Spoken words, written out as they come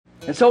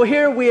And so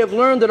here we have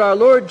learned that our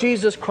Lord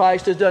Jesus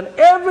Christ has done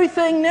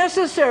everything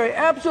necessary,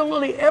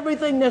 absolutely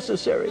everything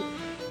necessary,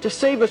 to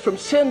save us from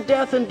sin,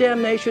 death, and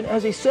damnation.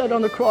 As He said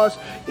on the cross,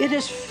 it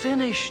is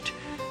finished.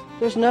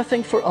 There's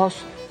nothing for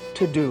us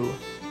to do.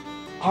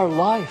 Our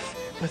life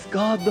with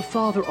God the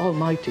Father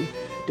Almighty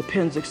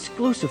depends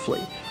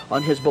exclusively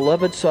on His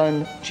beloved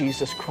Son,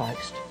 Jesus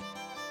Christ.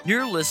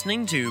 You're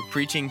listening to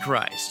Preaching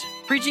Christ.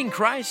 Preaching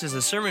Christ is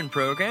a sermon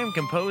program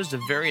composed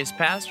of various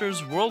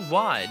pastors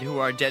worldwide who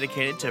are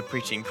dedicated to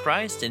preaching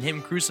Christ and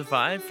Him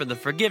crucified for the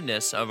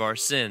forgiveness of our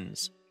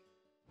sins.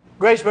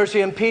 Grace,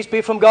 mercy, and peace be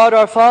from God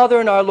our Father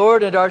and our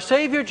Lord and our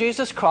Savior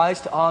Jesus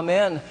Christ.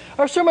 Amen.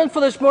 Our sermon for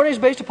this morning is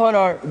based upon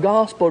our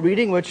gospel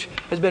reading, which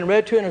has been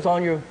read to and is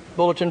on your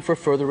bulletin for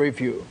further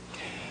review.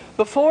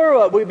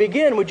 Before we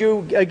begin, would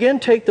you again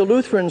take the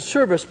Lutheran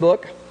Service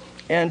Book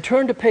and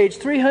turn to page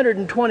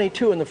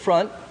 322 in the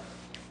front.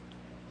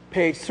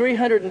 Page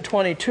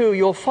 322,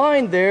 you'll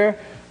find there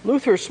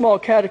Luther's Small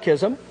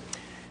Catechism.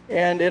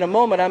 And in a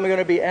moment, I'm going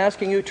to be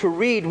asking you to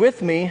read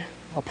with me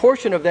a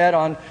portion of that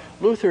on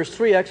Luther's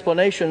 3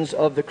 explanations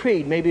of the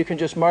Creed. Maybe you can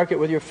just mark it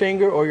with your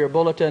finger or your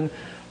bulletin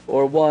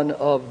or one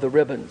of the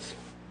ribbons.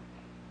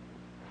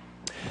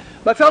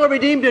 My fellow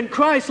redeemed in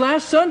Christ,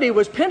 last Sunday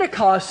was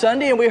Pentecost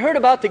Sunday, and we heard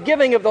about the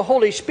giving of the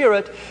Holy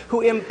Spirit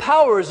who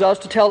empowers us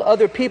to tell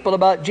other people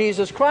about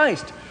Jesus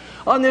Christ.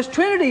 On this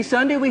Trinity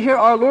Sunday, we hear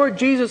our Lord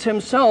Jesus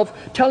Himself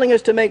telling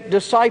us to make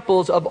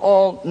disciples of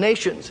all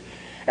nations.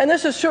 And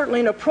this is certainly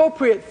an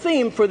appropriate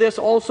theme for this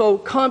also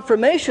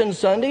Confirmation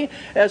Sunday,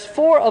 as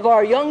 4 of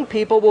our young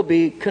people will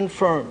be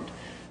confirmed.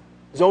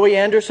 Zoe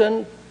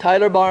Anderson,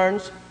 Tyler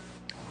Barnes,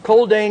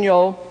 Cole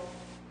Daigneault,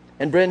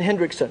 and Bryn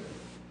Hendrickson.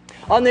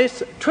 On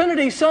this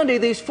Trinity Sunday,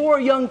 these 4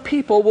 young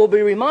people will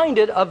be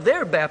reminded of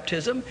their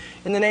baptism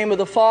in the name of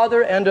the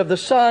Father and of the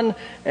Son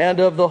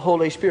and of the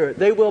Holy Spirit.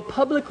 They will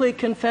publicly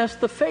confess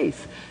the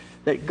faith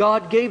that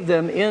God gave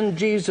them in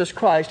Jesus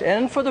Christ,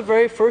 and for the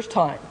very first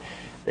time,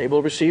 they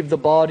will receive the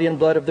body and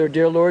blood of their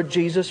dear Lord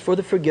Jesus for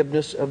the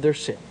forgiveness of their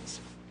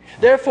sins.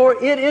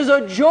 Therefore, it is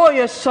a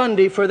joyous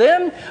Sunday for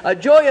them, a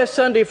joyous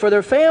Sunday for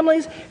their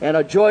families, and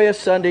a joyous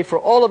Sunday for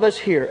all of us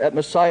here at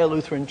Messiah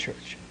Lutheran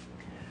Church.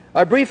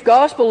 Our brief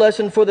gospel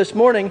lesson for this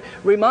morning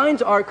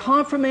reminds our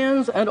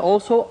confirmands and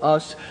also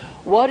us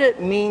what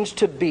it means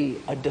to be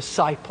a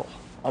disciple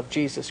of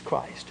Jesus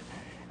Christ.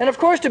 And of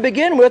course, to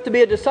begin with, to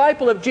be a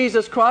disciple of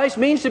Jesus Christ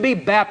means to be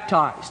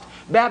baptized.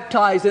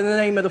 Baptized in the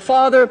name of the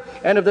Father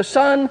and of the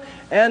Son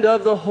and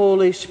of the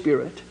Holy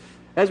Spirit.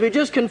 As we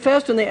just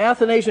confessed in the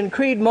Athanasian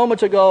Creed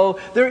moments ago,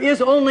 there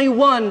is only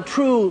one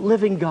true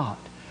living God.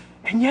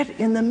 And yet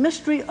in the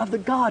mystery of the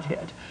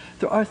Godhead,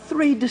 there are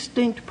 3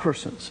 distinct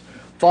persons: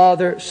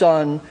 Father,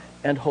 Son,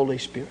 and Holy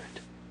Spirit.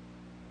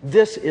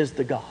 This is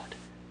the God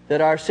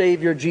that our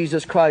Savior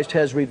Jesus Christ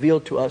has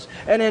revealed to us.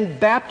 And in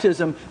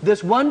baptism,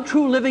 this one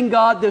true living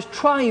God, this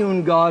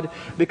triune God,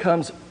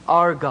 becomes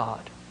our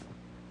God.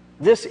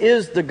 This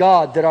is the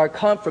God that our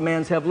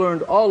confirmands have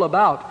learned all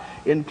about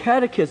in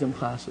catechism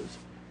classes.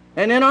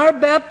 And in our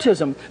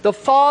baptism, the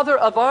Father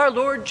of our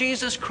Lord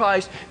Jesus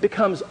Christ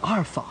becomes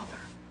our Father,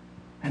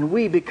 and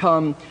we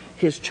become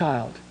His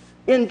child.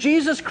 In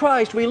Jesus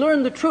Christ, we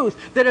learn the truth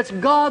that it's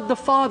God the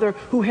Father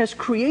who has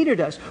created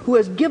us, who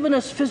has given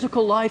us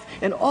physical life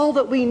and all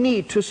that we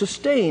need to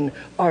sustain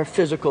our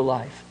physical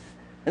life.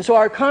 And so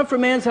our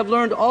confirmands have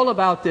learned all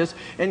about this,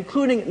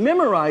 including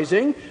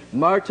memorizing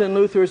Martin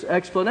Luther's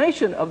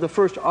explanation of the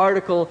first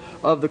article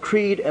of the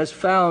Creed as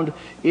found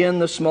in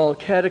the Small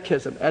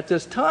Catechism. At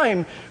this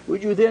time,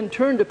 would you then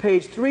turn to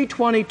page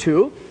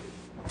 322,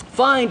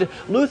 find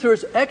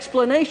Luther's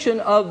explanation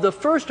of the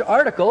first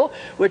article,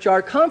 which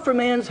our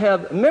confirmands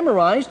have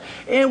memorized,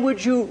 and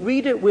would you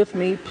read it with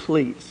me,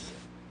 please?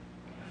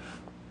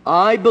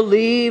 I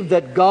believe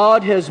that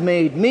God has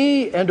made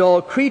me and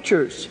all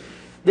creatures,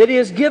 that He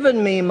has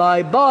given me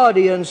my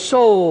body and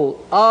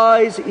soul,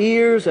 eyes,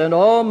 ears, and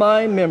all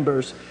my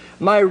members,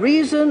 my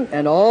reason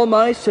and all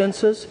my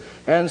senses,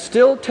 and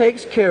still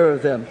takes care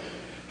of them.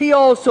 He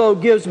also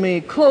gives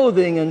me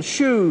clothing and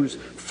shoes,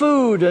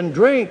 food and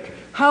drink,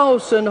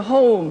 house and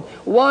home,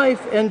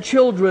 wife and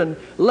children,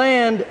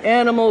 land,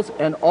 animals,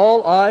 and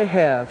all I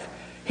have.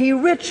 He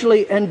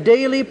richly and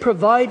daily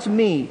provides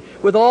me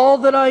with all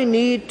that I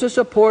need to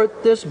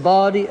support this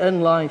body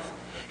and life.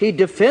 He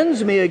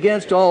defends me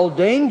against all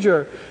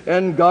danger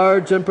and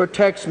guards and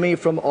protects me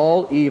from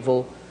all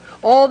evil.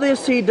 All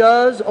this He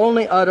does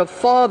only out of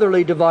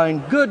fatherly divine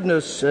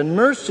goodness and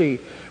mercy,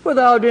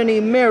 without any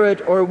merit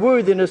or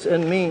worthiness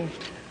in me.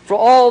 For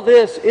all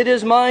this, it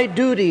is my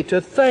duty to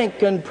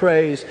thank and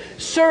praise,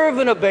 serve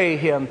and obey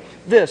Him.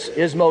 This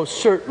is most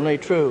certainly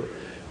true.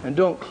 And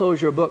don't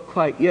close your book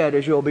quite yet,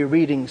 as you'll be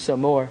reading some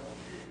more.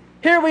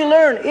 Here we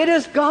learn it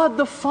is God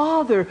the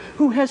Father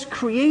who has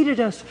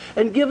created us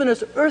and given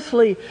us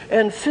earthly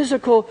and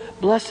physical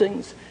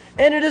blessings.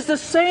 And it is the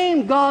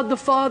same God the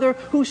Father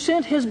who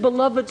sent His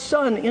beloved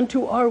Son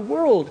into our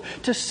world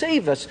to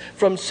save us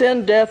from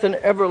sin, death, and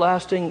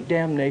everlasting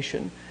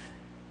damnation.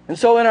 And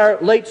so in our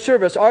late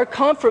service, our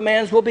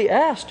confirmands will be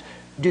asked,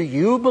 Do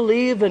you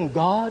believe in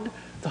God,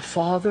 the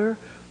Father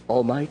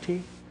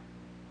Almighty?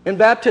 In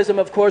baptism,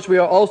 of course, we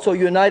are also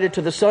united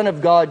to the Son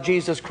of God,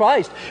 Jesus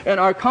Christ. And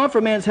our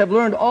confirmands have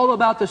learned all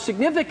about the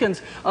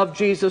significance of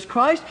Jesus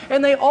Christ,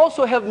 and they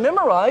also have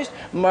memorized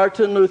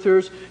Martin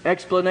Luther's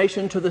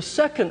explanation to the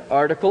second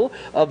article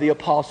of the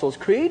Apostles'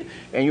 Creed.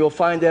 And you'll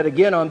find that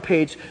again on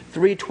page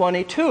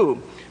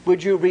 322.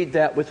 Would you read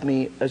that with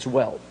me as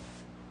well?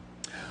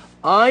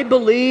 I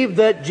believe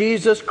that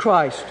Jesus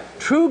Christ,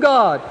 true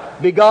God,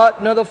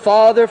 begotten of the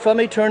Father from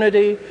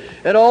eternity,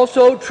 and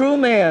also true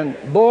man,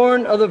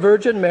 born of the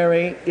Virgin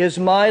Mary, is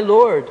my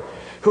Lord,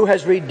 who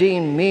has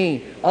redeemed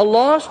me, a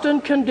lost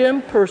and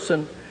condemned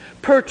person,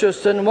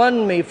 purchased and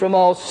won me from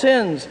all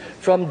sins,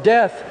 from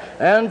death,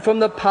 and from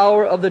the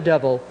power of the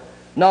devil,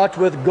 not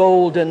with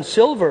gold and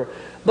silver,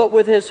 but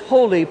with his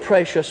holy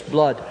precious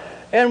blood,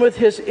 and with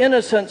his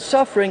innocent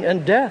suffering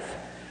and death,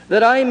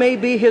 that I may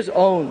be his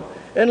own,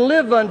 and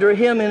live under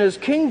him in his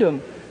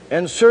kingdom,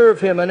 and serve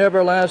him in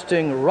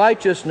everlasting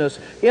righteousness,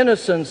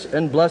 innocence,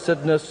 and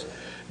blessedness,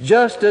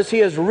 just as he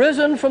has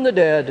risen from the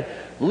dead,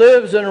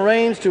 lives and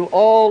reigns to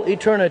all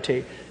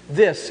eternity.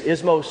 This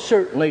is most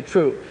certainly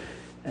true.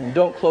 And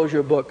don't close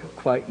your book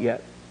quite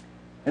yet.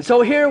 And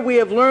so here we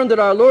have learned that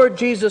our Lord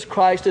Jesus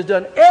Christ has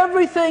done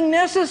everything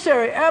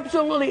necessary,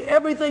 absolutely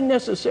everything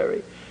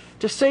necessary,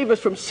 to save us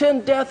from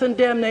sin, death, and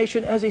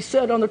damnation. As he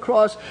said on the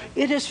cross,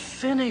 it is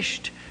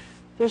finished.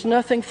 There's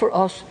nothing for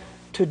us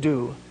to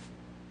do.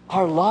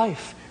 Our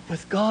life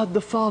with God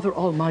the Father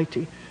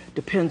Almighty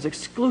depends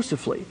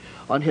exclusively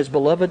on his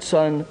beloved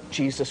Son,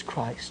 Jesus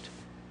Christ.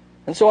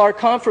 And so our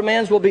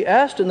confirmands will be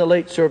asked in the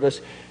late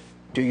service,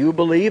 do you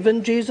believe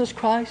in Jesus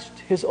Christ,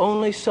 his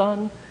only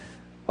Son,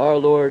 our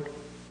Lord?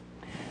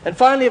 And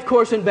finally, of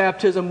course, in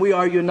baptism, we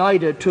are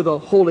united to the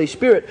Holy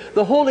Spirit.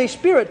 The Holy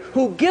Spirit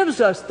who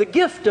gives us the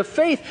gift of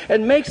faith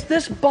and makes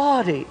this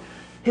body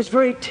his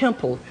very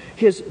temple,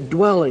 his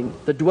dwelling,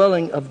 the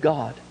dwelling of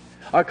God.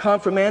 Our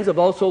confirmands have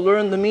also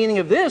learned the meaning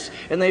of this,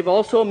 and they've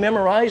also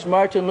memorized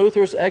Martin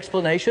Luther's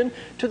explanation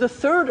to the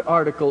third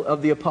article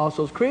of the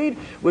Apostles' Creed,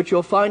 which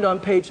you'll find on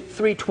page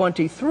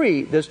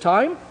 323 this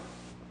time.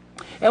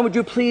 And would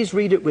you please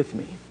read it with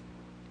me?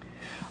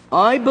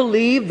 I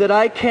believe that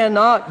I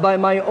cannot by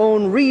my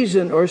own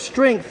reason or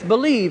strength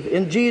believe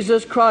in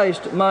Jesus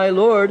Christ my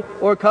Lord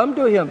or come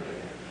to him,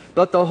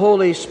 but the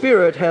Holy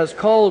Spirit has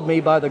called me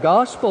by the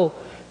gospel,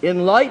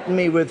 enlightened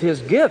me with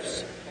his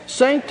gifts,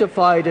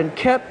 sanctified and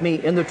kept me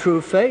in the true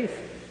faith.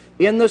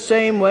 In the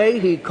same way,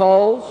 he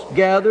calls,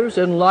 gathers,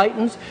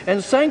 enlightens,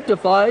 and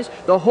sanctifies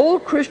the whole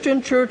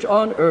Christian church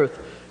on earth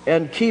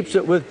and keeps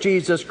it with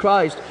Jesus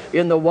Christ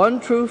in the one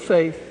true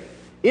faith.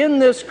 In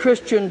this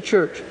Christian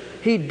church,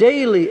 he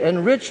daily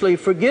and richly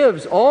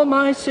forgives all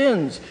my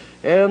sins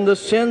and the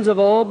sins of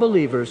all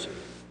believers.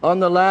 On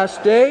the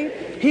last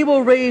day, he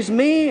will raise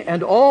me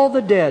and all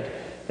the dead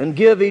and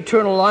give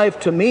eternal life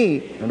to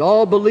me and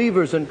all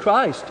believers in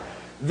Christ.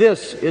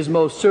 This is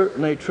most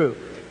certainly true.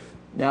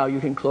 Now you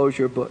can close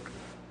your book.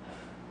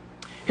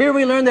 Here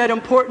we learn that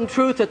important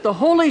truth that the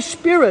Holy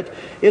Spirit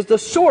is the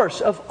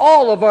source of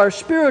all of our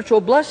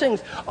spiritual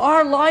blessings.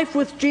 Our life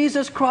with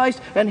Jesus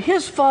Christ and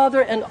his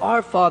Father and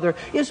our Father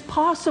is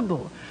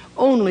possible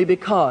only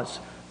because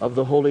of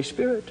the Holy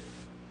Spirit.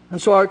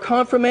 And so our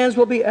confirmands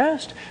will be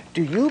asked,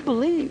 do you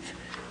believe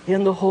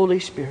in the Holy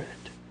Spirit?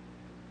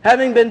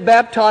 Having been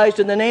baptized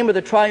in the name of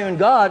the triune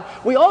God,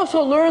 we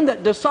also learn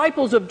that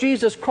disciples of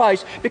Jesus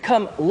Christ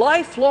become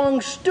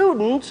lifelong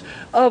students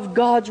of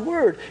God's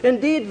Word.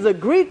 Indeed, the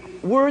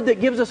Greek word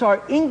that gives us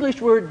our English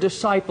word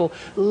disciple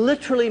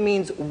literally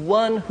means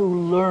one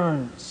who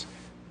learns.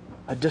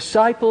 A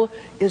disciple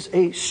is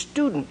a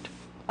student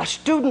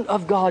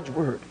of God's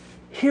Word,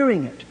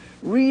 hearing it,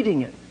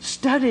 reading it,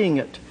 studying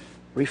it,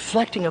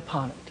 reflecting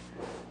upon it.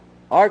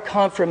 Our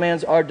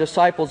confirmands are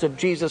disciples of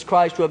Jesus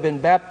Christ who have been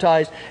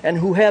baptized and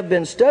who have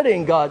been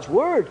studying God's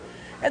Word.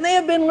 And they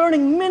have been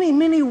learning many,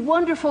 many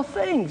wonderful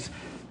things.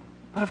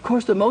 But of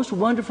course, the most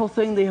wonderful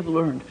thing they have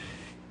learned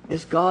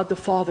is God the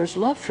Father's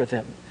love for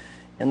them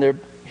and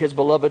his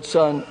beloved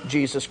Son,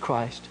 Jesus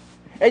Christ.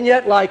 And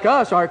yet, like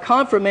us, our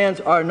confirmands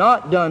are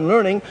not done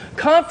learning.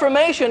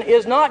 Confirmation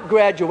is not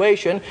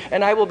graduation,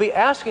 and I will be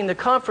asking the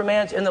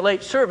confirmands in the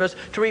late service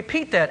to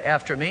repeat that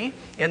after me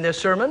in this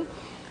sermon.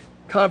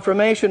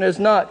 Confirmation is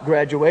not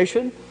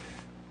graduation.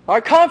 Our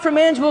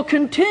confirmands will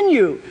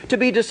continue to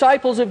be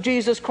disciples of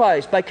Jesus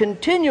Christ by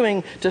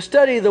continuing to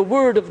study the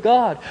Word of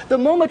God. The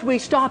moment we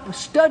stop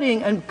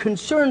studying and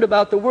concerned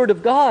about the Word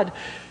of God,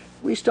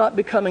 we stop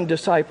becoming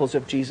disciples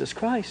of Jesus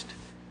Christ.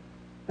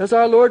 As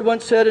our Lord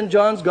once said in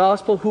John's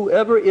Gospel,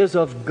 whoever is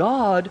of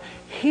God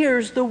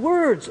hears the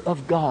words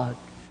of God.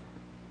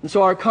 And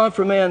so our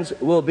confirmands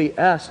will be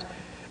asked,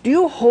 do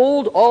you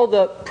hold all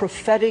the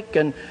prophetic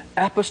and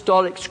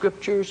apostolic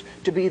scriptures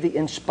to be the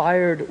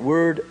inspired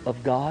Word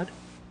of God?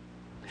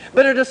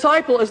 But a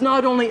disciple is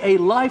not only a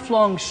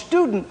lifelong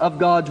student of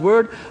God's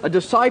Word, a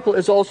disciple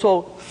is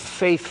also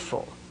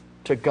faithful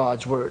to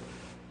God's Word.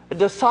 A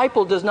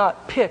disciple does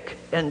not pick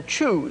and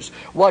choose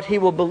what he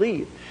will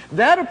believe.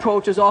 That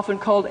approach is often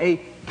called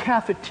a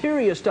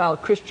cafeteria-style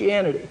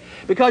Christianity.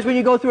 Because when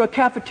you go through a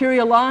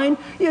cafeteria line,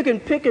 you can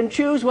pick and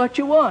choose what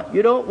you want.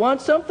 You don't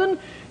want something,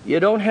 you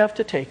don't have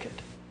to take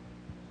it.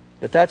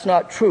 But that's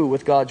not true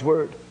with God's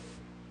Word.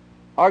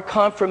 Our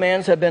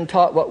confirmands have been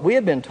taught what we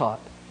have been taught.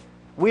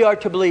 We are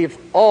to believe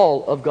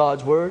all of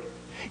God's Word,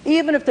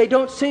 even if they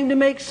don't seem to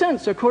make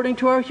sense according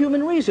to our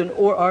human reason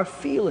or our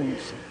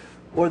feelings,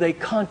 or they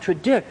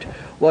contradict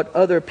what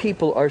other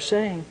people are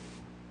saying.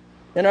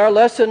 In our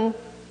lesson,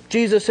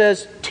 Jesus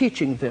says,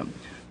 teaching them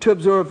to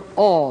observe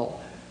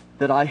all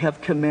that I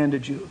have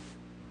commanded you.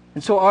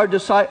 And so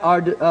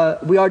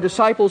we are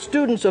disciples,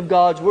 students of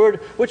God's Word,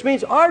 which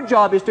means our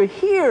job is to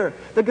hear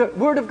the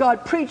Word of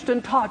God preached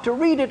and taught, to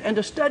read it and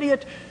to study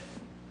it,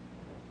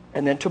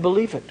 and then to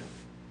believe it,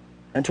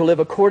 and to live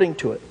according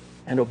to it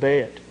and obey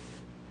it.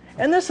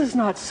 And this is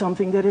not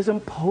something that is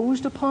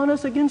imposed upon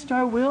us against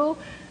our will.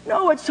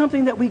 No, it's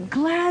something that we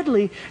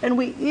gladly and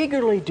we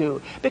eagerly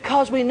do,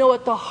 because we know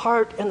at the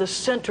heart and the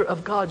center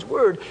of God's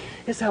Word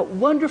is that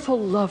wonderful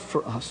love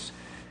for us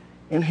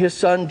in His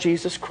Son,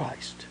 Jesus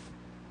Christ.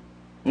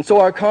 And so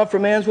our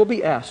confirmands will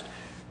be asked,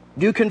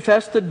 do you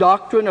confess the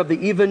doctrine of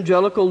the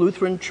Evangelical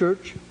Lutheran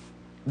Church,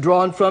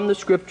 drawn from the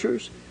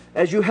Scriptures,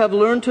 as you have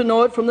learned to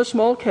know it from the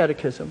small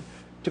catechism,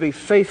 to be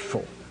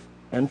faithful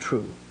and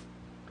true?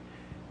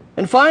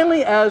 And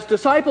finally, as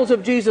disciples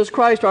of Jesus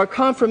Christ, our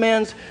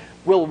confirmands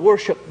will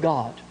worship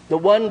God, the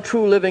one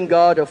true living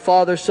God of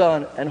Father,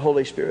 Son, and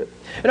Holy Spirit.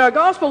 In our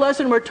gospel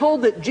lesson, we're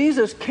told that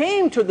Jesus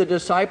came to the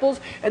disciples,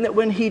 and that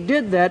when He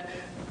did that,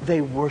 they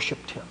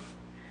worshiped Him.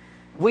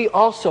 We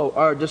also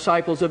are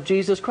disciples of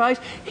Jesus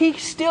Christ. He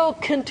still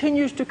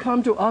continues to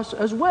come to us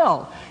as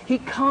well. He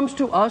comes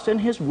to us in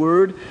His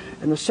Word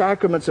and the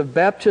sacraments of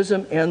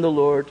baptism and the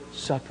Lord's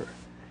Supper.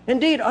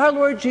 Indeed, our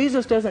Lord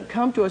Jesus doesn't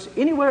come to us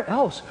anywhere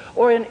else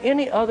or in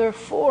any other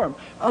form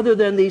other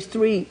than these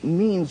three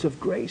means of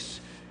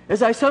grace.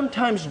 As I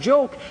sometimes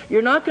joke,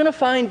 you're not going to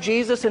find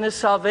Jesus and His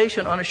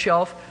salvation on a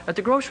shelf at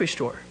the grocery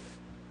store.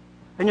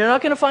 And you're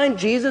not going to find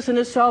Jesus and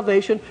His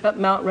salvation at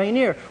Mount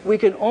Rainier. We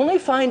can only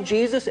find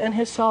Jesus and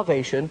His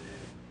salvation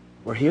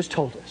where He has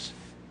told us,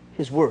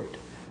 His Word,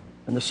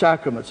 and the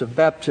sacraments of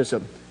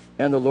baptism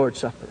and the Lord's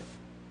Supper.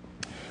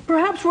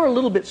 Perhaps we're a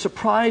little bit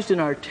surprised in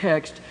our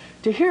text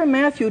to hear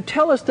Matthew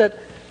tell us that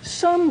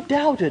some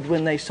doubted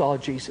when they saw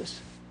Jesus.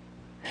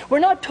 We're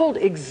not told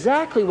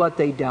exactly what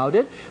they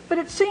doubted, but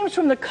it seems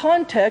from the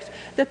context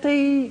that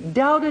they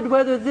doubted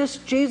whether this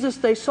Jesus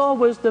they saw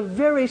was the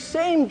very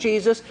same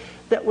Jesus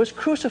that was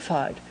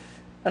crucified.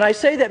 And I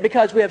say that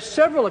because we have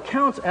several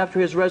accounts after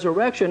His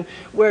resurrection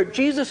where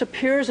Jesus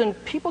appears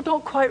and people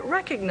don't quite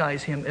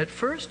recognize Him at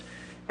first.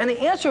 And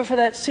the answer for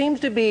that seems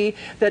to be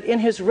that in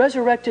His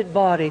resurrected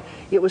body,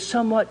 it was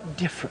somewhat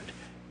different.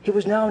 He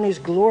was now in His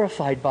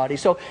glorified body.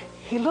 So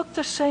He looked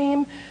the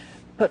same,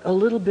 but a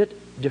little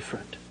bit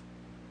different.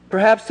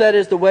 Perhaps that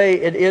is the way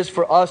it is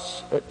for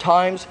us at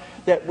times,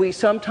 that we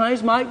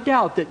sometimes might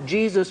doubt that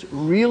Jesus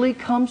really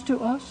comes to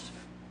us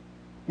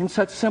in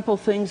such simple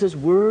things as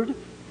Word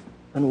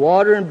and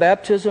water and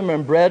baptism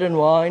and bread and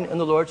wine and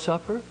the Lord's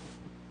Supper.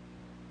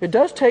 It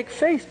does take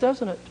faith,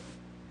 doesn't it?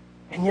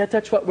 And yet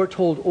that's what we're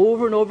told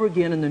over and over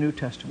again in the New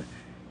Testament.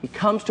 He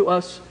comes to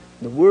us,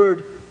 the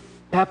Word,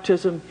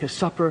 baptism, His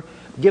supper,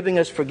 giving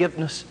us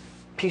forgiveness,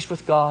 peace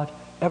with God,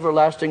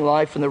 everlasting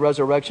life, and the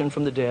resurrection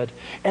from the dead.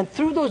 And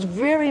through those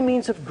very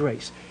means of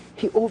grace,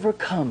 He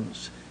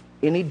overcomes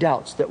any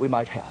doubts that we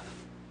might have.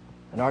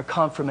 And our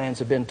confirmands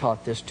have been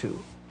taught this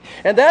too.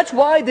 And that's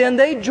why then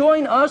they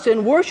join us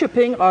in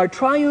worshiping our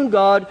triune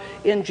God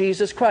in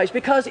Jesus Christ.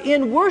 Because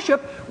in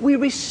worship we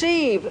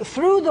receive,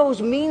 through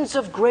those means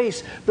of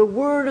grace, the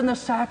Word and the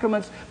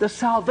sacraments, the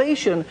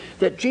salvation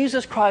that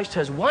Jesus Christ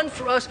has won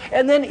for us.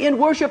 And then in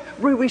worship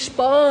we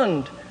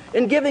respond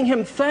in giving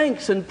Him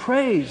thanks and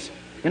praise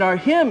in our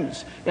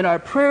hymns, in our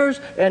prayers,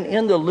 and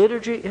in the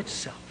liturgy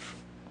itself.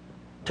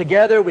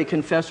 Together we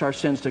confess our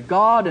sins to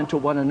God and to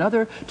one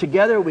another.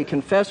 Together we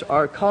confess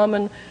our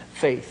common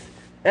faith.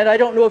 And I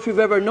don't know if you've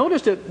ever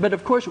noticed it, but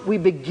of course we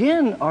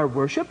begin our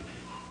worship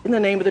in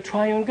the name of the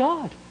triune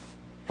God,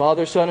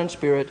 Father, Son, and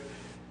Spirit.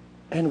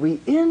 And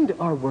we end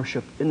our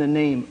worship in the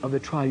name of the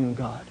triune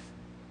God.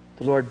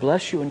 The Lord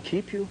bless you and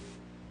keep you.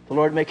 The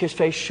Lord make His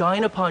face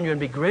shine upon you and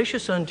be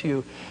gracious unto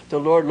you. The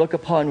Lord look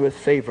upon you with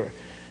favor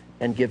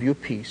and give you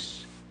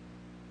peace.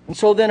 And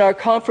so then our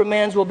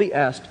confirmands will be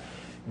asked,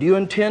 do you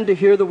intend to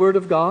hear the Word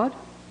of God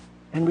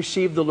and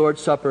receive the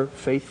Lord's Supper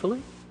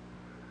faithfully?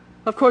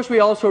 Of course, we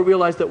also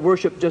realize that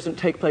worship doesn't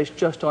take place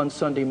just on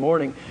Sunday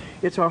morning.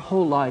 It's our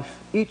whole life,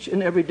 each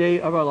and every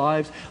day of our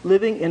lives,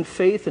 living in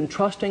faith and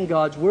trusting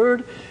God's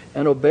Word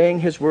and obeying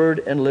His Word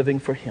and living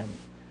for Him.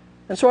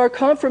 And so our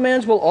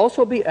confirmands will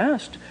also be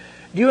asked,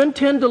 do you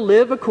intend to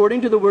live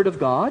according to the Word of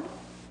God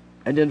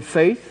and in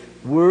faith,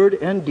 word,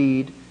 and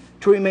deed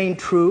to remain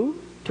true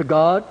to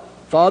God,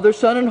 Father,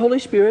 Son, and Holy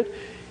Spirit,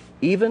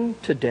 even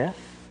to death?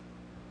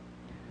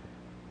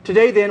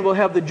 Today, then, we'll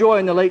have the joy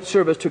in the late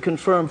service to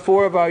confirm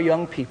 4 of our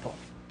young people,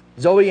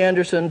 Zoe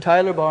Anderson,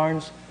 Tyler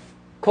Barnes,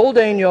 Cole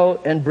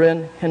Daigneault, and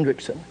Bryn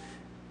Hendrickson.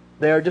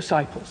 They are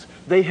disciples.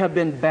 They have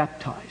been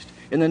baptized.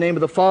 In the name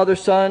of the Father,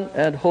 Son,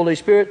 and Holy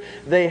Spirit,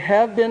 they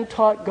have been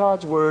taught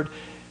God's Word,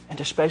 and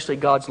especially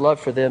God's love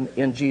for them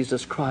in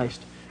Jesus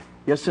Christ.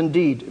 Yes,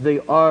 indeed, they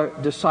are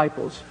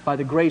disciples by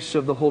the grace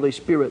of the Holy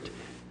Spirit,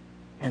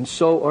 and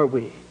so are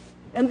we.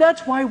 And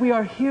that's why we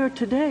are here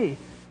today,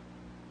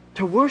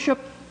 to worship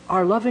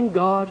our loving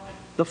God,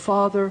 the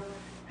Father,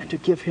 and to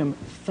give Him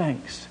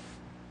thanks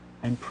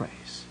and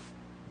praise.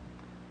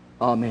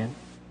 Amen.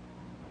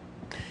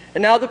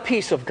 And now the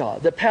peace of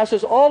God that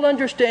passes all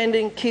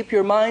understanding, keep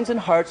your minds and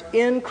hearts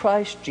in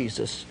Christ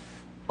Jesus.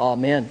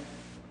 Amen.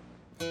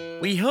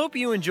 We hope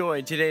you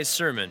enjoyed today's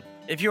sermon.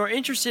 If you are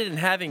interested in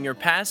having your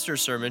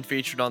pastor's sermon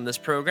featured on this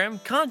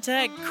program,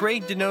 contact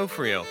Craig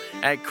D'Onofrio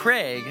at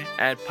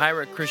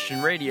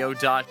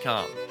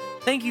craig@piratechristianradio.com.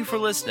 Thank you for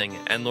listening,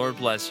 and Lord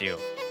bless you.